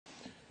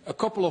A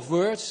couple of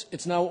words.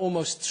 It's now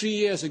almost 3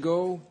 years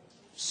ago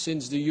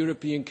since the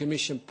European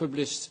Commission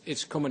published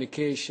its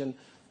communication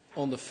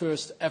on the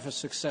first ever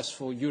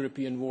successful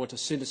European Water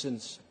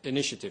Citizens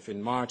Initiative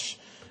in March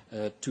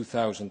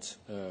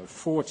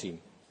 2014.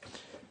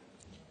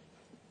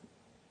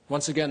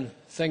 Once again,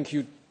 thank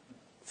you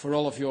for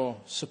all of your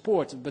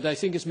support, but I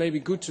think it's maybe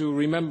good to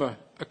remember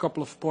a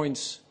couple of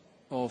points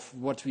of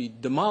what we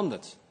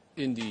demanded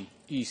in the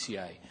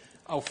ECI.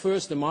 Our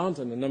first demand,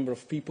 and a number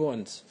of people,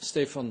 and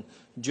Stefan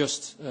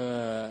just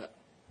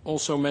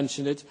also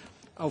mentioned it,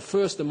 our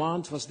first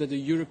demand was that the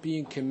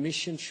European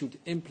Commission should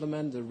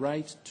implement the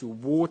right to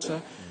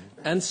water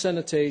and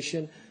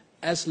sanitation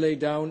as laid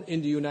down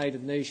in the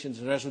United Nations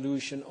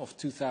resolution of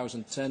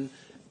 2010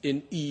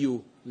 in EU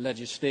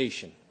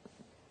legislation.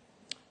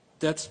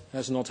 That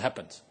has not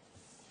happened.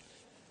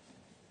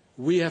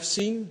 We have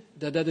seen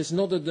that that is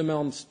not a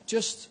demand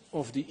just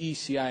of the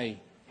ECI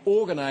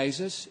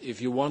organizers,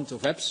 if you want,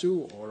 of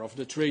EPSU or of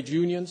the trade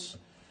unions.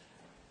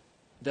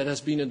 That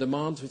has been a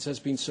demand which has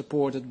been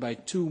supported by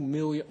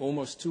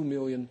almost 2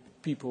 million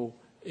people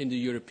in the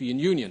European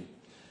Union.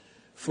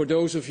 For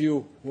those of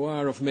you who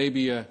are of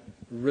maybe a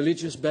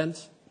religious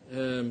bent,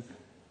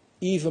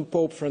 even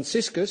Pope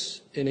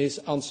Franciscus, in his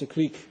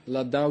encyclic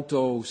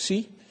Laudato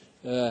Si',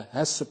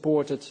 has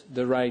supported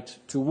the right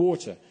to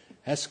water,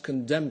 has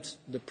condemned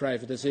the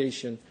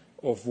privatization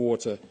of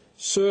water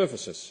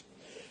services.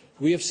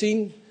 We have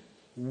seen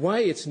why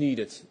it's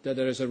needed that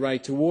there is a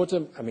right to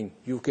water. I mean,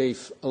 you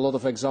gave a lot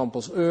of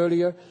examples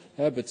earlier,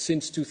 but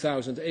since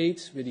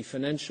 2008, with the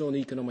financial and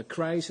economic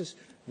crisis,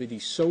 with the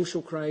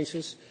social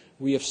crisis,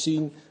 we have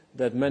seen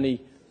that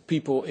many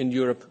people in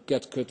Europe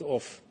get cut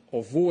off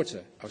of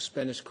water. Our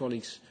Spanish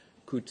colleagues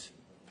could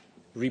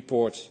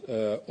report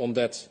on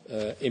that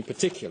in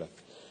particular.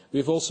 We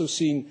have also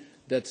seen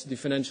that the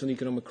financial and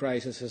economic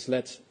crisis has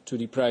led to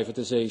the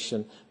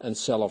privatization and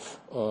sell-off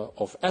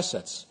of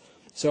assets.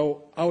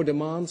 So our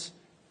demands,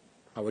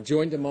 our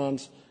joint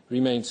demand,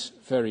 remains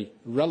very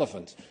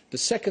relevant. The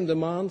second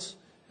demand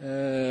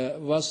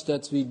was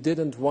that we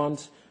didn't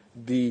want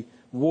the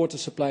water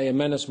supply and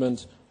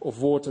management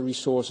of water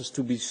resources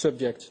to be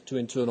subject to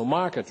internal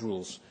market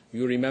rules.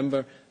 You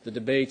remember the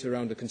debate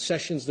around the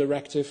concessions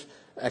directive,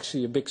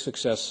 actually a big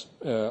success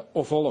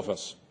of all of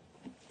us.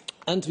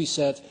 And we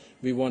said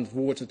we want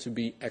water to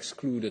be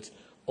excluded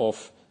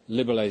of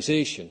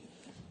liberalisation.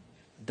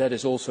 That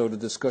is also the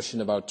discussion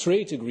about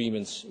trade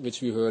agreements,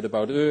 which we heard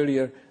about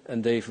earlier,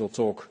 and Dave will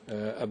talk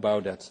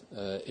about that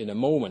in a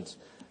moment.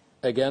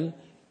 Again,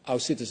 our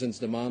citizens'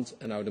 demand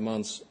and our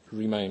demands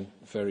remain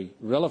very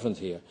relevant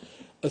here.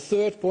 A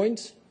third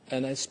point,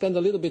 and I spend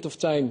a little bit of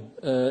time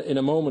in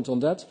a moment on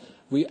that,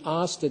 we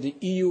ask that the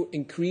EU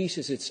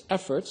increases its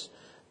efforts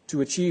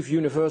to achieve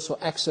universal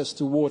access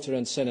to water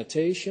and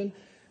sanitation,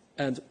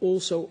 and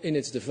also in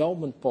its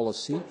development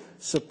policy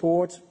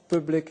support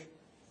public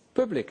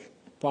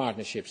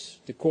partnerships,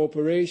 the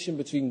cooperation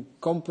between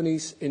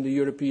companies in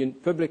the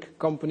public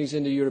companies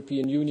in the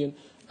European Union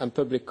and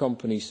public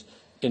companies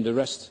in the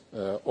rest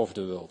of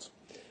the world.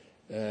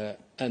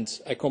 And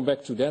I come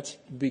back to that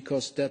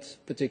because that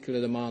particular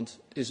demand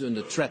is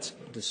under threat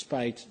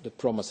despite the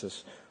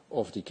promises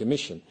of the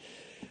Commission.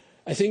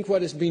 I think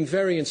what has been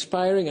very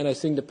inspiring, and I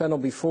think the panel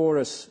before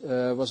us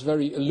was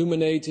very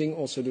illuminating,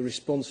 also the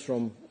response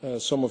from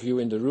some of you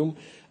in the room.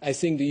 I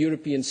think the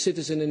European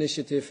Citizen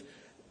Initiative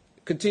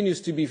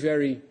continues to be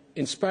very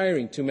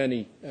inspiring to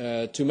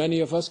many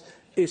of us,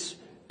 is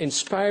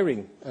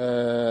inspiring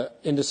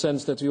in the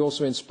sense that we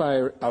also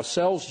inspire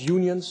ourselves,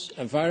 unions,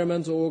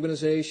 environmental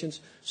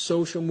organizations,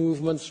 social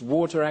movements,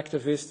 water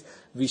activists.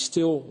 We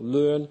still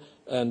learn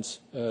and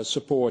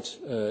support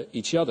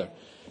each other.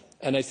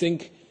 And I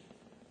think,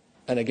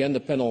 and again the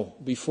panel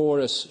before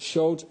us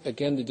showed,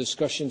 again the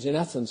discussions in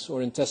Athens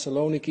or in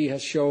Thessaloniki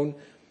has shown,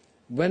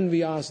 when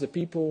we ask the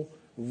people,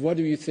 what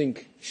do you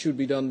think should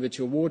be done with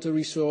your water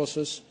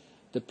resources?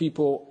 The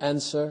people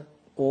answer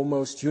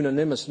almost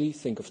unanimously,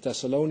 think of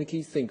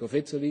Thessaloniki, think of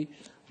Italy,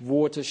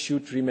 water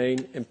should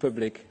remain in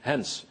public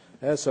hands.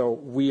 So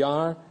we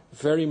are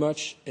very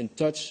much in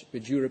touch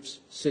with Europe's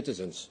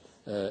citizens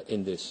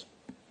in this.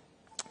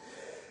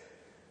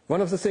 One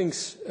of the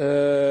things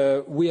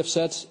we have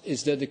said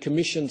is that the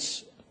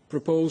Commission's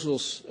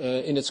proposals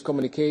in its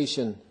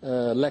communication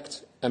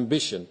lacked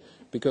ambition,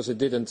 because it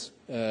didn't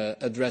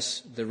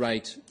address the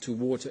right to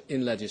water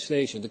in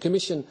legislation. The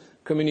Commission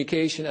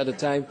communication at the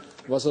time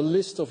was a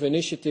list of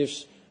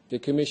initiatives the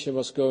Commission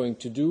was going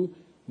to do.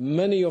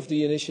 Many of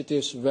the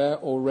initiatives were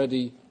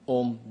already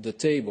on the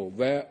table,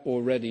 were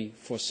already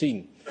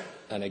foreseen.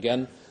 And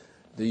again,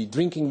 the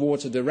Drinking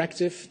Water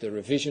Directive, the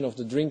revision of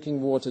the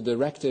Drinking Water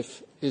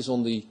Directive is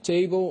on the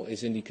table,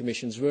 is in the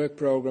Commission's work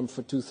programme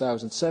for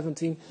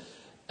 2017,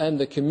 and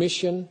the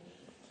Commission,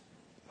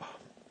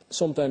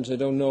 sometimes I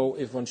don't know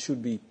if one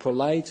should be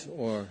polite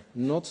or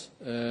not.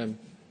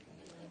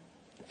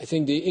 I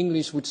think the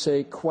English would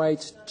say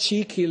quite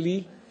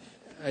cheekily,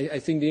 I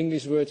think the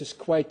English word is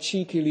quite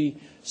cheekily,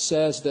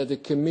 says that the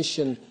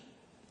Commission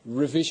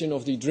revision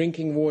of the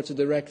Drinking Water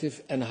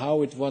Directive and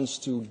how it wants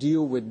to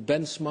deal with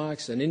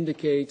benchmarks and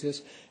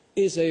indicators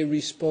is a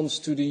response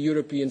to the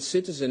European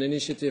Citizen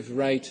Initiative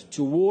Right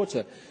to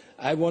Water.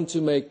 I want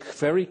to make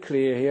very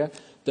clear here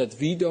that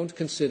we don't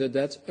consider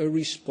that a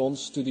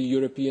response to the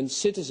European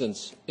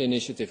Citizens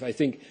Initiative. I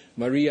think,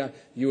 Maria,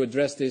 you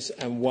addressed this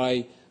and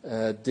why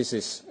this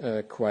is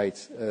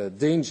quite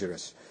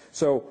dangerous.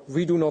 So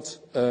we do not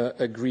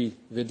agree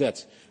with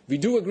that. We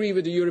do agree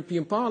with the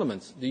European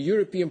Parliament. The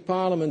European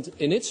Parliament,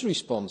 in its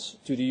response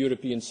to the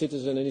European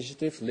Citizen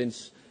Initiative,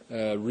 Lynn's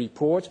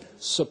report,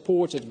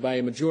 supported by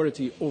a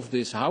majority of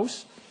this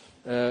House,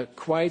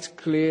 quite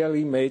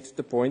clearly made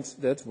the point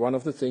that one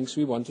of the things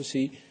we want to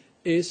see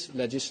is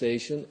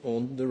legislation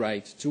on the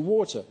right to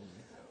water.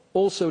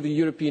 Also, the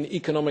European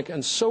Economic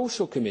and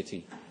Social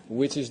Committee,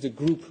 which is the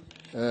group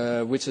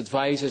which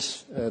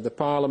advises the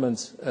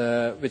Parliament,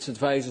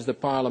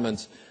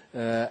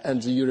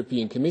 and the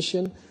European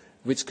Commission,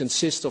 which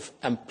consists of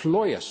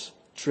employers,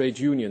 trade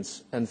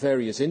unions and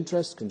various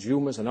interests,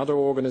 consumers and other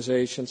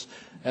organisations,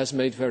 has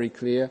made very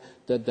clear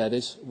that that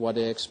is what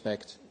they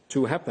expect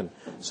to happen.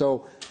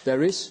 So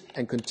there is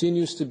and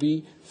continues to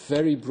be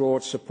very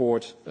broad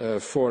support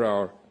for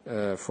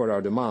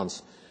our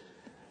demands.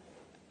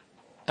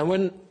 And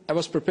when I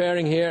was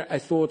preparing here, I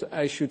thought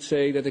I should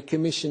say that the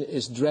Commission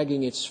is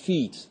dragging its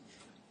feet.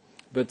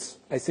 But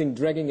I think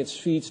dragging its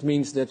feet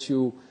means that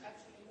you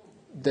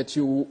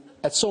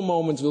at some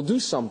moment will do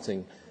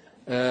something.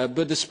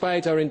 But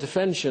despite our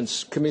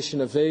interventions,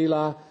 Commissioner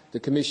Vela, the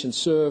Commission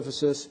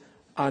services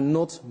are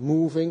not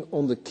moving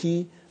on the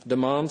key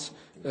demands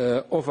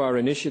of our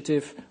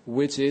initiative,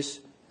 which is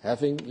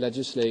having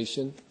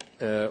legislation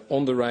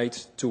on the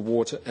right to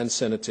water and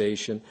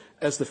sanitation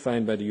as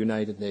defined by the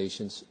United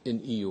Nations in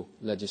EU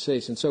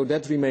legislation. So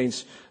that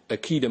remains a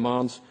key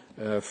demand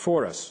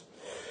for us.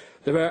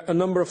 There were a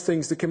number of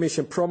things the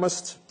Commission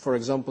promised, for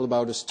example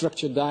about a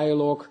structured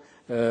dialogue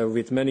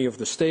with many of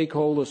the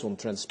stakeholders on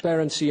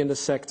transparency in the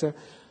sector.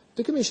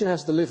 The Commission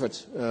has delivered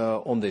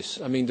on this.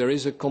 I mean, there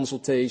is a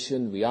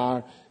consultation, we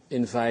are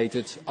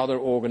invited, other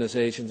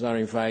organisations are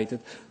invited.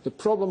 The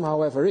problem,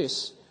 however,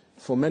 is,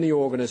 for many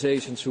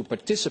organisations who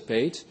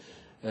participate,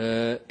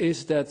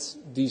 is that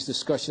these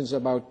discussions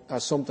are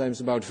sometimes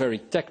about very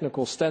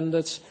technical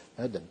standards,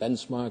 the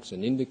benchmarks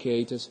and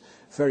indicators,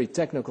 very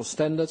technical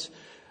standards,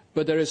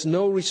 but there is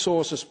no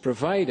resources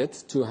provided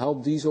to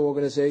help these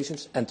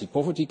organisations,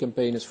 anti-poverty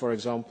campaigners for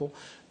example,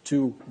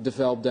 to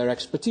develop their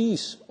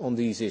expertise on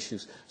these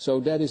issues. So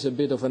that is a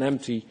bit of an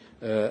empty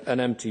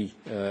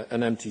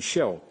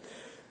shell.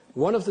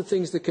 One of the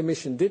things the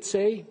Commission did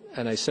say,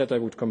 and I said I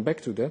would come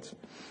back to that,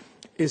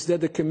 is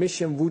that the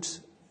Commission would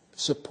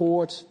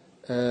support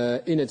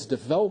in its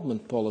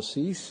development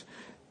policies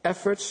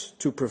efforts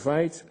to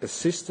provide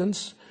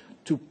assistance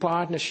to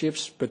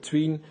partnerships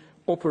between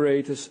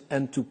operators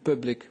and to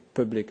public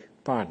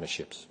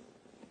partnerships.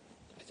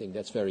 I think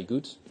that's very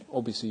good.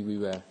 Obviously we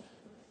were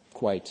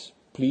quite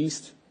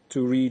pleased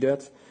to read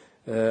that.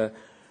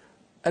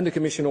 And the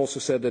Commission also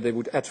said that they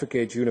would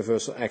advocate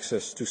universal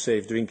access to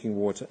safe drinking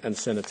water and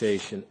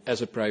sanitation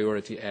as a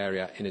priority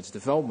area in its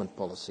development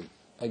policy.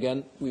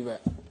 Again, we were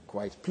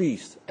quite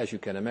pleased, as you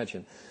can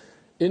imagine.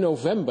 In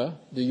November,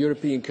 the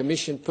European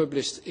Commission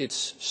published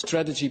its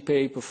strategy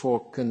paper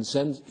for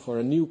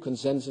a new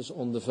consensus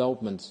on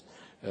development.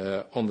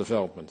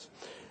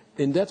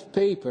 In that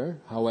paper,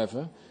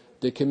 however,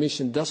 the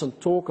Commission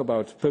doesn't talk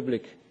about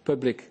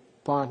public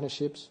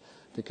partnerships.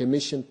 The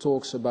Commission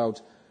talks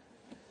about,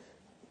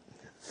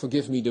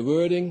 forgive me the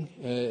wording,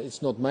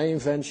 it's not my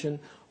invention,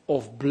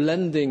 of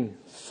blending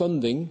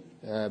funding,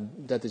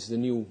 that is the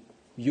new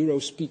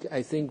Eurospeak,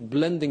 I think,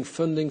 blending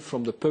funding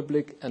from the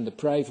public and the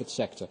private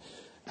sector.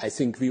 I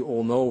think we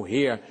all know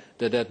here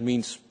that that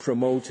means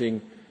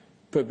promoting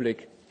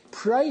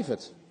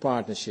public-private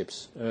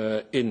partnerships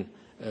in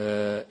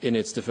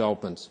its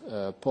development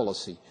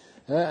policy.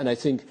 And I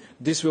think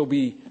this will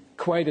be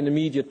quite an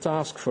immediate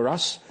task for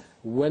us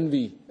when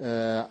we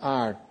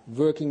are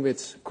working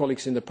with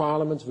colleagues in the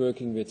Parliament,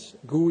 working with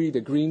GUI,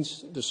 the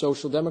Greens, the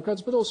Social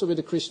Democrats, but also with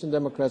the Christian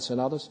Democrats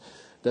and others,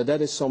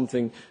 that is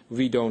something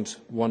we don't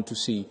want to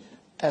see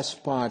as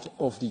part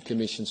of the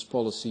Commission's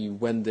policy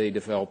when they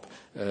develop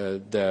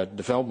their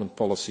development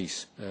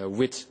policies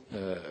with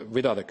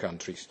other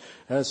countries.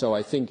 So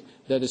I think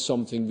that is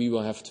something we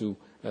will have to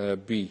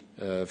be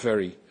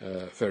very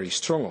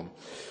strong on.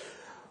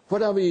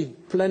 What are we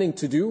planning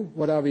to do?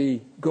 What are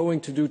we going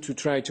to do to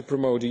try to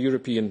promote the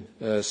European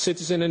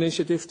Citizen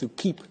Initiative, to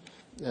keep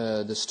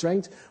the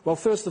strength? Well,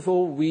 first of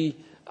all, we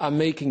are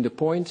making the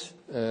point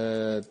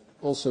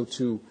also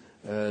to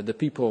the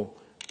people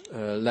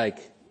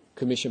like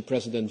Commission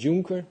President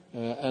Juncker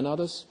and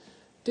others.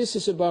 This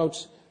is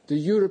about the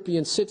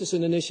European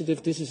Citizen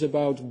Initiative. This is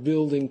about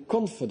building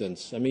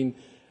confidence. I mean,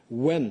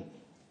 when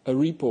a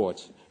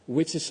report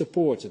which is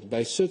supported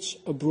by such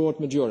a broad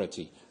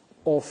majority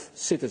of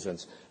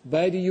citizens,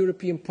 by the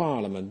European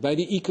Parliament, by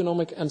the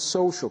Economic and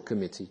Social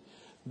Committee,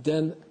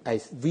 then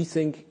we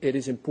think it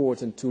is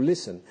important to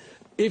listen.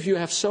 If you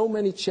have so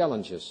many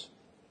challenges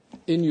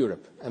in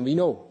Europe. And we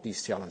know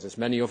these challenges.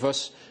 Many of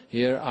us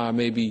here are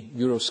maybe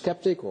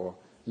Eurosceptic or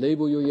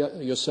label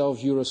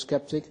yourself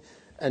Eurosceptic.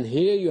 And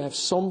here you have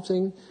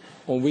something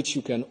on which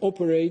you can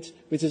operate,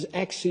 which is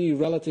actually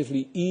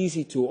relatively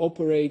easy to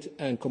operate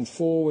and come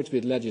forward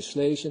with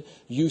legislation.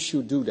 You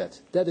should do that.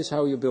 That is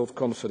how you build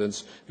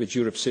confidence with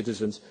Europe's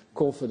citizens,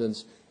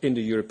 confidence in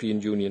the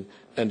European Union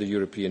and the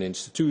European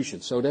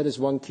institutions. So that is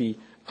one key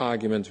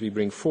argument we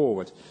bring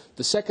forward.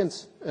 The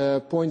second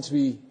point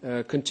we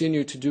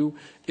continue to do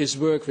is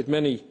work with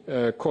many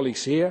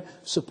colleagues here,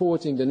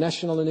 supporting the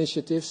national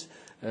initiatives.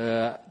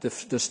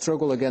 The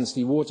struggle against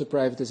the water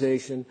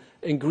privatization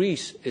in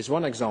Greece is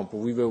one example.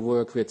 We will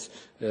work with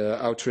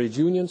our trade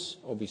unions,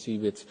 obviously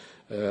with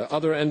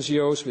other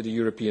NGOs, with the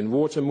European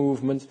Water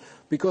Movement,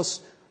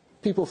 because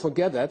people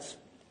forget that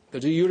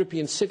the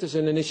European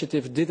Citizen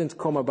Initiative didn't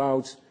come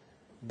about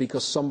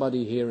because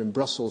somebody here in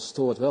Brussels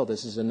thought, well,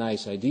 this is a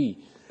nice idea.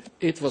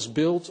 It was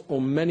built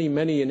on many,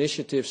 many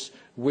initiatives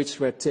which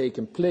were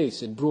taking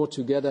place. It brought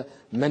together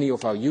many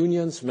of our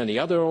unions, many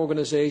other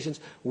organizations,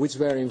 which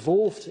were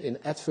involved in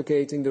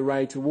advocating the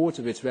right to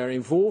water, which were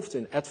involved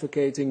in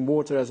advocating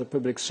water as a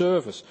public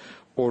service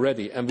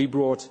already. And we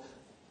brought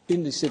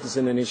in the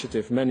Citizen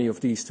Initiative many of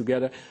these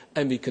together,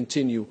 and we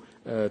continue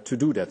to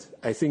do that.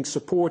 I think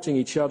supporting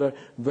each other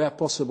where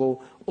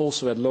possible,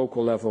 also at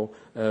local level,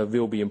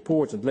 will be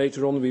important.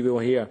 Later on we will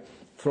hear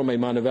from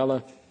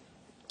Emanuela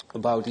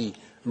about the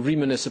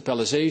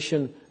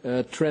remunicipalization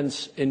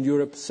trends in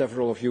Europe.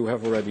 Several of you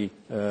have already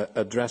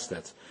addressed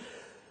that.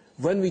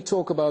 When we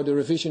talk about the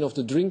revision of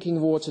the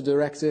Drinking Water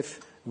Directive,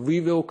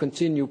 we will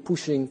continue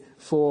pushing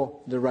for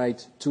the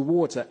right to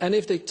water. And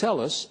if they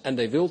tell us, and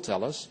they will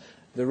tell us,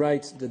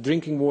 the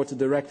Drinking Water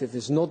Directive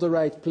is not the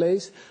right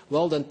place,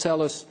 well then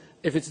tell us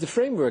if it's the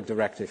Framework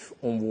Directive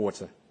on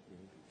water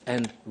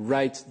and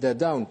write that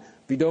down.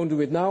 We don't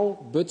do it now,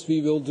 but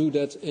we will do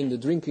that in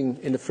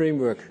the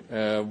Framework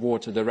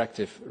Water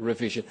Directive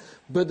revision.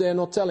 But they're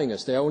not telling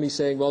us. They're only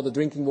saying, well, the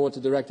Drinking Water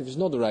Directive is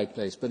not the right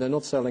place. But they're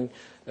not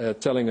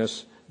telling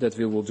us that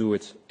we will do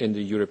it in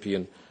the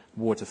European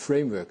Water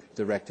Framework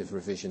Directive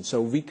revision.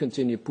 So we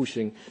continue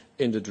pushing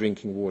in the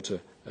Drinking Water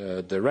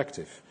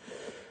Directive.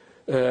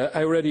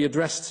 I already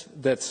addressed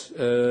that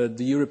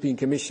the European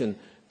Commission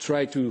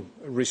tried to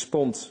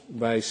respond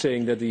by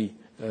saying that the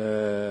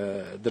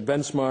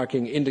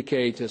benchmarking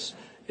indicators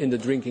in the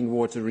Drinking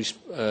Water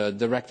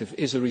Directive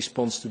is a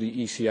response to the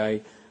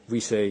ECI. We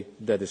say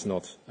that is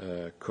not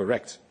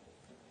correct.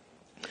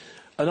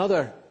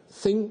 Another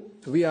thing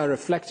we are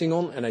reflecting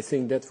on, and I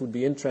think that would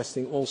be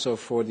interesting also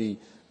for the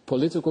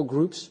political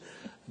groups,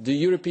 the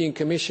European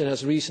Commission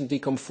has recently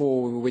come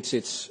forward with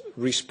its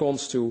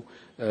response to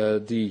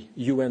the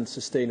UN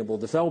Sustainable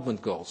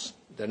Development Goals.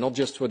 They're not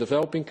just for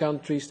developing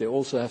countries, they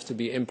also have to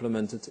be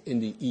implemented in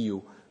the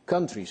EU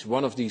countries.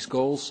 One of these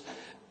goals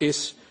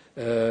is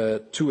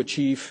to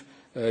achieve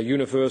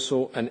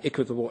universal and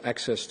equitable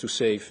access to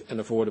safe and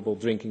affordable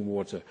drinking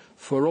water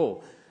for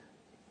all.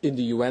 In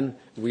the UN,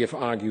 we have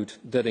argued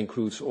that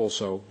includes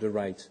also the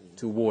right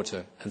to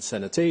water and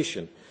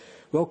sanitation.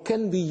 Well,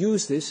 can we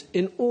use this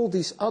in all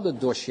these other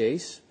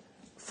dossiers,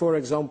 for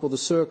example, the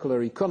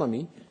circular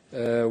economy,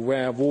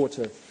 where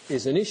water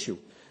is an issue?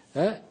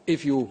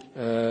 If you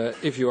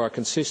are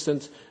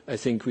consistent, I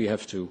think we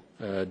have to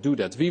do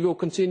that. We will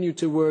continue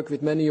to work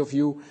with many of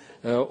you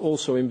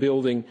also in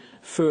building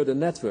further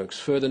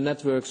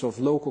networks of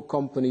local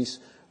companies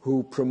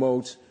who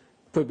promote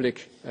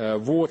public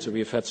water. We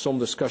have had some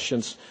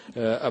discussions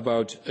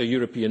about a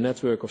European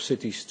network of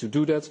cities to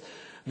do that.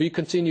 We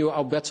continue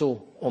our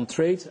battle on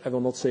trade. I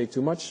will not say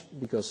too much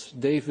because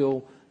Dave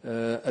will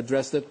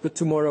address that, but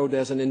tomorrow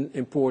there's an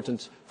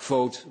important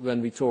vote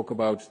when we talk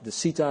about the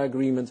CETA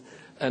agreement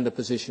and the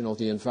position of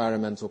the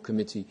Environmental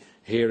Committee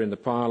here in the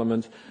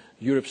Parliament.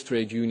 Europe's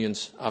trade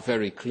unions are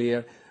very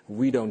clear.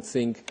 We don't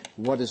think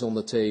what is on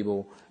the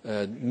table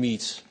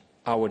meets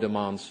our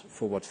demands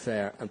for what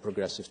fair and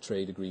progressive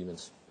trade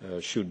agreements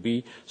should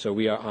be. So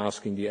we are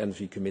asking the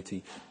ENVI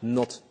Committee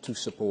not to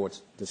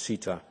support the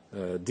CETA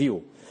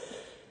deal.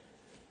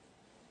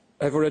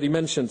 I've already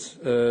mentioned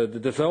the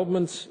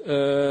development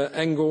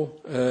angle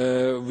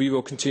we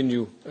will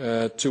continue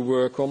to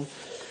work on.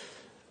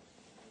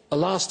 A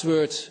last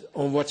word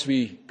on what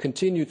we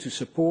continue to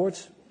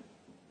support,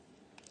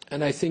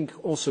 and I think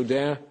also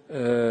there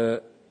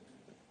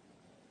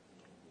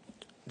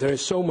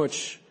is so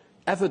much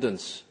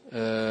evidence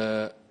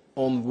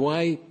on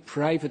why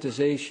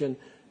privatization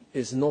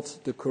is not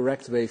the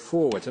correct way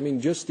forward. I mean,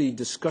 just the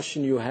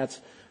discussion you had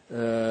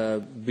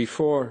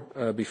before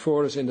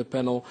us in the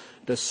panel,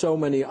 there's so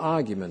many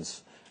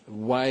arguments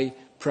why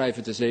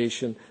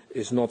privatization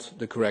is not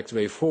the correct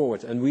way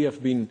forward. And we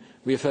have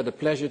had the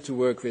pleasure to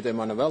work with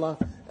Emanuela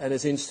and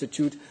his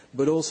institute,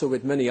 but also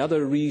with many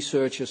other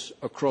researchers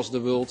across the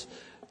world.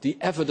 The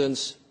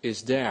evidence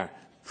is there.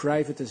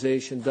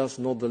 Privatization does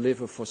not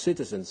deliver for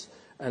citizens.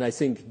 And I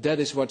think that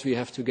is what we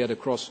have to get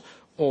across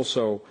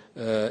also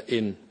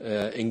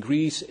in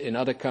Greece, in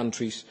other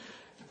countries.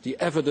 The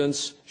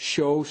evidence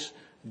shows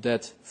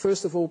that,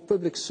 first of all,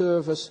 public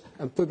service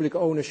and public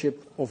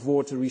ownership of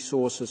water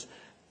resources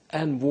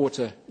and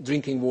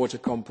drinking water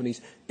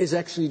companies is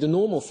actually the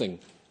normal thing.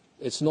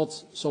 It's not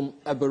some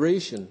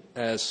aberration,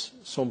 as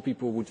some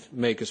people would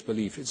make us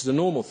believe. It's the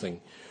normal thing.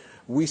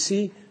 We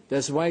see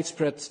there's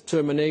widespread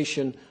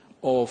termination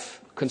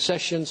of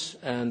concessions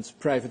and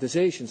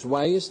privatizations.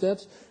 Why is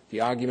that?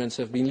 The arguments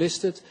have been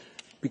listed.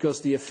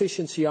 Because the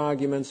efficiency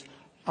arguments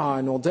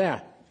are not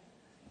there.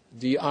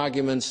 The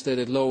arguments that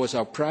it lowers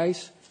our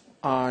price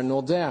are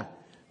not there.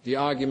 The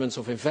arguments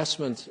of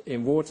investment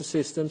in water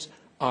systems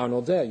are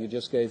not there. You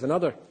just gave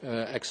another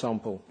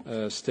example,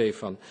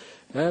 Stefan.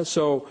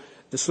 So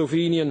the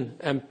Slovenian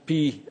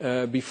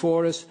MP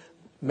before us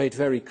made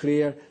very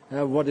clear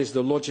what is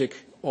the logic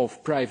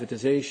of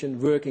privatization,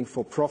 working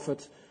for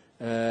profit,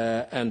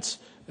 and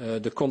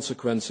the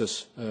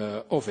consequences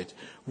of it.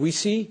 We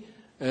see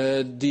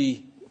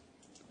the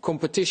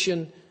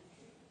competition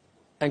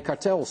and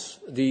cartels,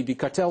 the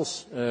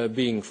cartels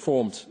being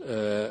formed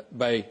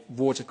by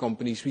water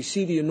companies. We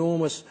see the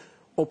enormous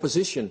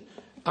opposition.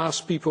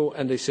 Ask people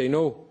and they say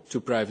no to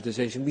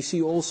privatization. We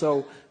see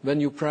also when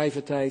you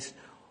privatize,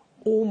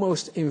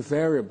 almost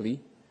invariably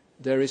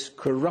there is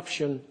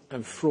corruption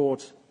and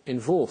fraud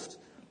involved.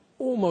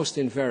 Almost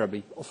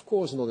invariably, of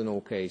course not in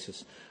all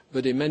cases,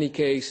 but in many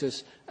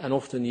cases and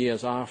often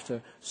years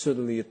after,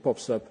 suddenly it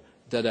pops up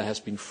that there has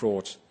been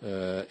fraud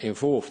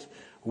involved.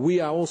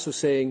 We are also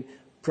saying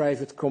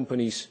private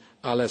companies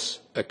are less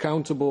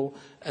accountable,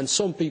 and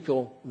some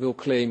people will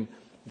claim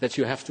that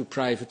you have to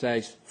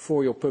privatize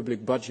for your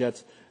public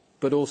budget,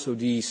 but also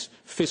these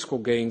fiscal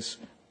gains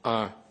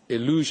are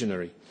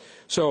illusionary.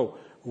 So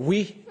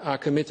we are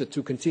committed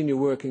to continue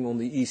working on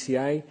the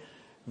ECI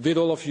with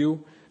all of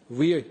you.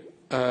 We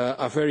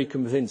are very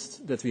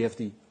convinced that we have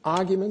the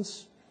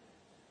arguments,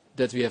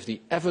 that we have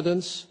the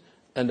evidence,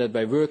 and that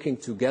by working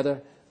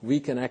together we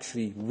can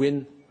actually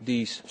win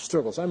these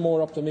struggles. I'm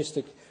more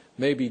optimistic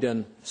maybe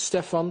than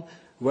Stefan.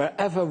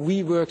 Wherever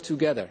we work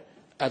together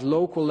at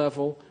local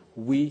level,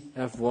 we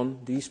have won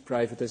these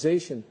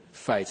privatization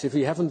fights. If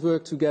we haven't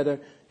worked together,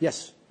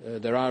 yes,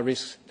 there are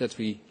risks that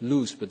we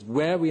lose. But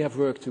where we have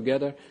worked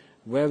together,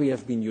 where we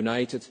have been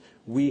united,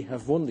 we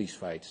have won these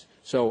fights.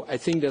 So I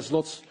think there's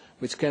lots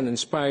which can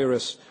inspire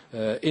us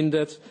in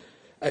that.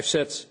 I've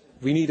said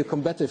we need a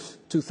combative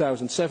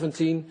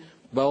 2017.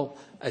 Well,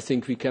 I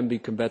think we can be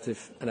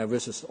combative, and I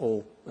wish us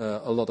all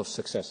a lot of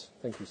success.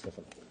 Thank you,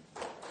 Stefan.